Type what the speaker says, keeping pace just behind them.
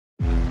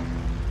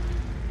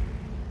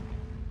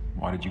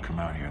Why did you come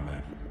out here,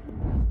 Liv?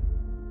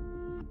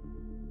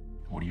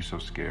 What are you so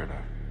scared of?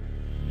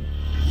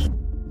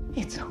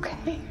 It's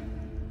okay.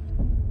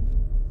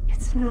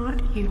 It's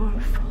not your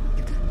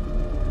fault.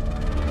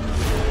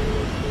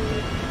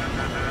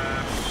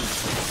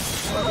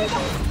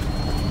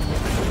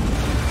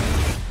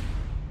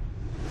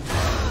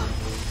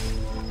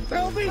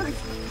 Help me!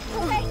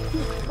 Okay.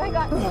 I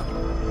got you.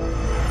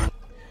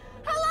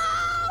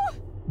 Hello?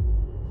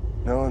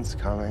 No one's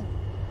coming.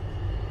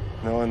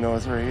 No one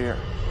knows we're here.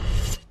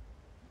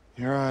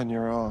 You're on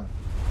your own.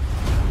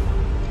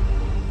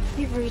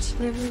 You've reached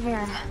Liv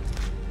Rivera.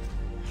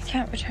 I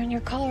can't return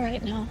your call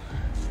right now.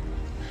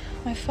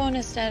 My phone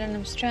is dead and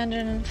I'm stranded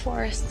in the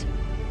forest.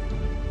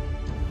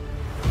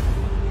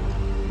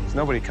 There's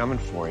nobody coming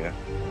for you.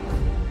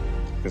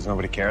 Because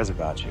nobody cares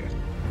about you.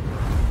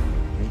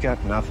 You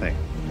got nothing.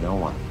 No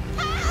one.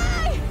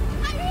 Hey!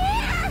 I'm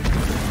here!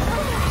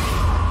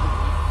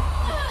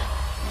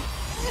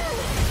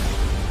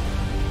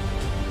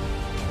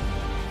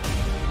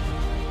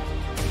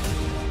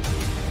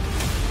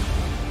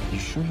 You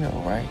sure you're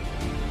all right?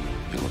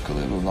 You look a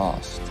little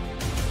lost.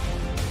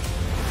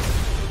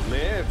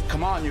 Liv,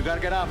 come on, you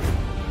gotta get up.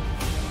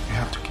 You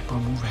have to keep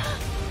on moving.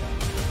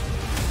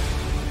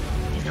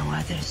 You know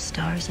why there's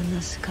stars in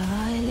the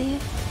sky,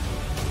 Liv?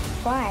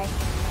 Why?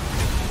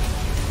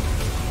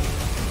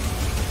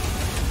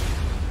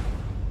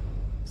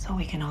 So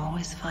we can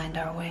always find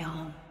our way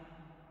home.